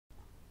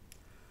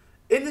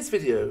this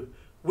video,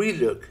 we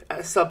look at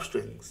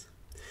substrings.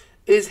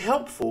 It is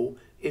helpful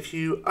if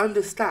you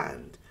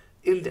understand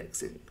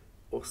indexing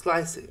or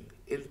slicing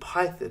in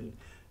Python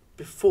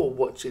before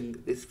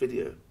watching this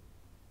video.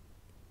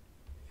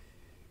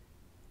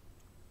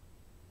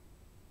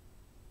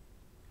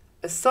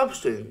 A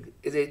substring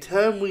is a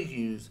term we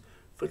use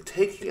for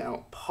taking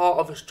out part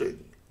of a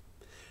string.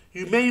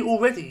 You may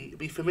already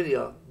be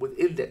familiar with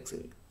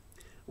indexing,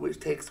 which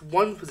takes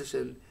one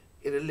position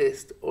in a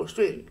list or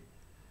string.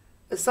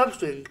 A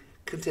substring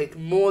can take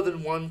more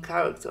than one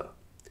character.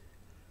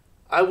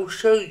 I will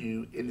show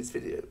you in this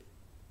video.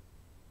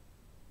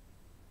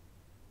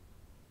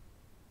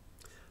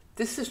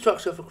 This is the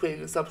structure for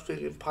creating a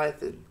substring in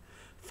Python.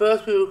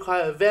 First, we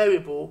require a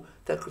variable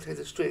that contains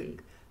a string.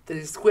 Then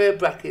in square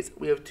brackets,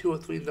 we have 2 or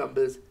 3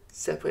 numbers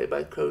separated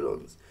by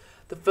colons.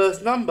 The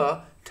first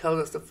number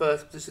tells us the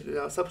first position in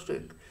our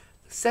substring.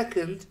 The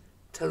second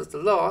tells us the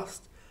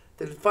last.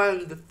 Then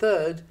finally, the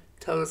third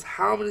tells us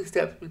how many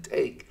steps we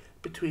take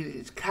between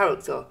each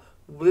character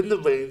within the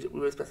range we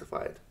were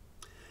specified.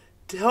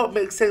 To help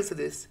make sense of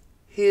this,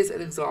 here's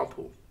an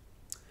example.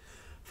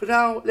 For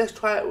now, let's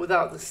try it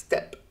without the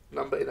step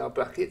number in our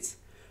brackets.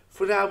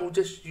 For now, we'll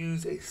just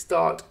use a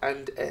start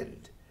and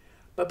end.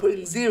 By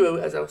putting 0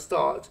 as our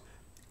start,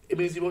 it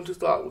means we want to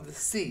start with the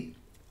C,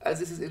 as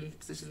this is in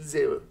position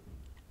 0.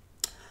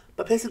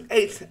 By placing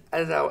 8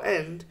 as our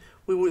end,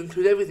 we will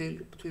include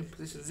everything between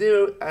position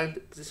 0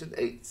 and position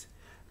 8,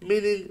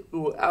 meaning we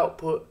will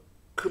output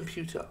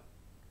computer.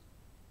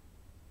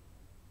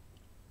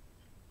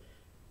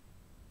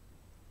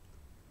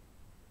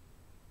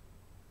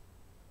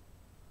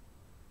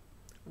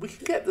 We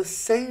can get the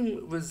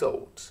same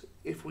result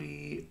if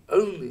we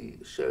only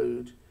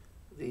showed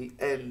the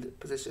end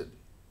position,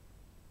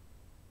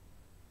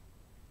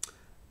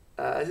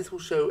 as this will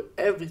show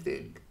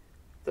everything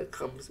that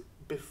comes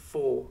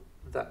before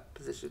that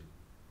position.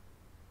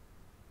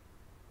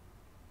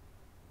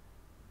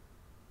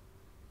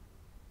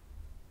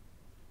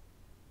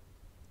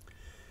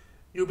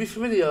 You'll be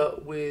familiar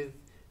with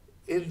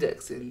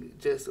indexing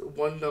just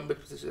one numbered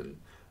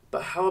position,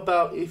 but how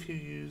about if you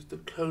use the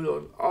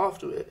colon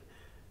after it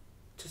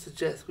to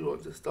suggest we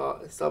want to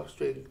start a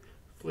substring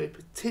from a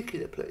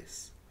particular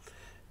place?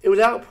 It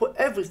will output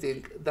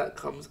everything that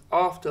comes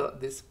after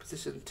this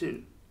position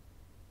too.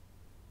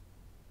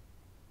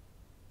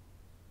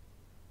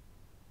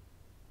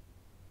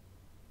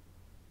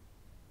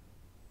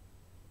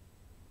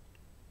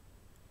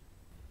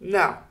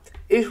 Now,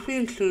 if we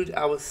include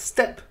our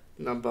step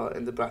number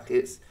in the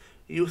brackets,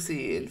 you'll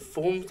see it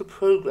informs the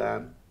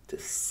program to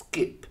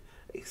skip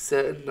a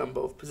certain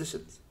number of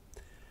positions.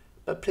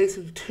 By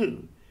placing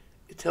 2,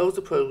 it tells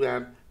the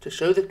program to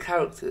show the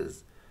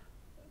characters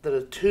that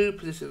are 2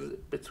 positions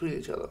between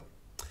each other.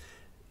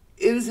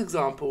 In this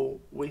example,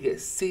 we get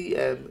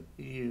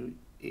CMUE.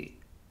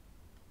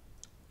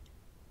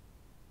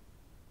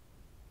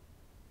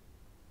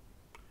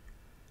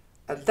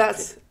 And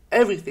that's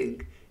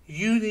everything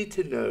you need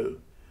to know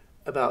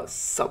about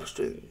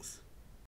substrings.